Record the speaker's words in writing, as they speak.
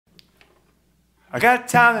I got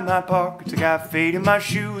time in my pockets, I got fate in my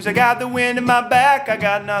shoes, I got the wind in my back, I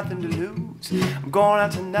got nothing to lose. I'm going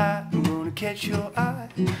out tonight, I'm gonna catch your eye.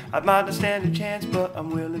 I might not stand a chance, but I'm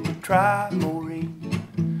willing to try. Maureen,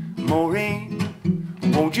 Maureen,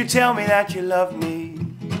 won't you tell me that you love me?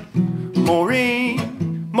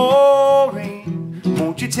 Maureen, Maureen,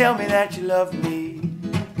 won't you tell me that you love me?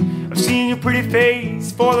 I've seen your pretty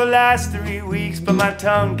face for the last 3 weeks, but my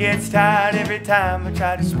tongue gets tied every time I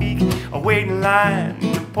try to speak. I wait in line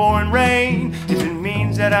in the pouring rain, if it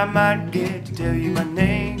means that I might get to tell you my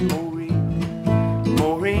name. Maureen,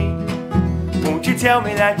 Maureen, won't you tell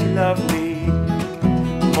me that you love me?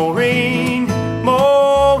 Maureen,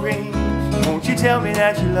 Maureen, won't you tell me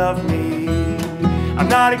that you love me? I'm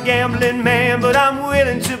not a gambling man, but I'm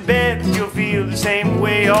willing to bet that you'll feel the same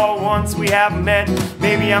way all once we have met.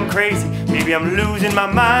 Maybe I'm crazy, maybe I'm losing my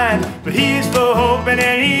mind, but here's for hoping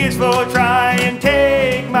and here's for trying.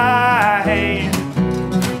 Take my hand.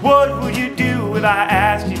 What would you do if I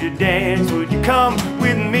asked you to dance? Would you come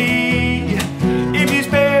with me? If you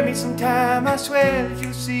spare me some time, I swear that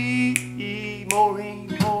you'll see. Maureen,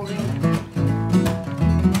 Maureen.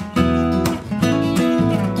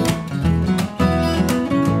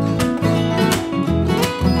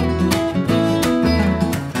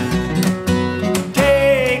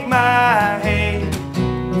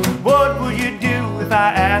 If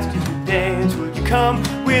I asked you to dance, would you come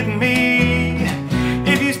with me?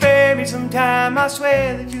 If you spare me some time, I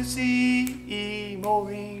swear that you'll see.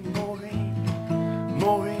 Maureen, Maureen,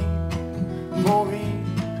 Maureen, Maureen,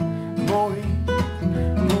 Maureen,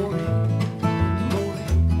 Maureen, Maureen,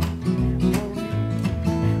 Maureen.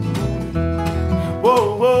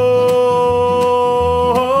 Whoa, whoa.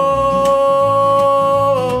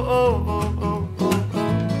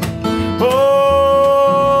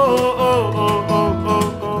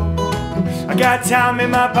 I got time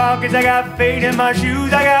in my pockets, I got fate in my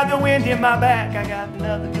shoes, I got the wind in my back, I got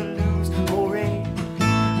nothing to lose. Maureen,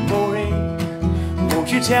 Maureen,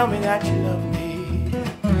 won't you tell me that you love me?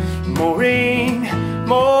 Maureen,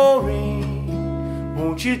 Maureen,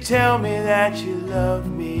 won't you tell me that you love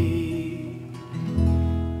me?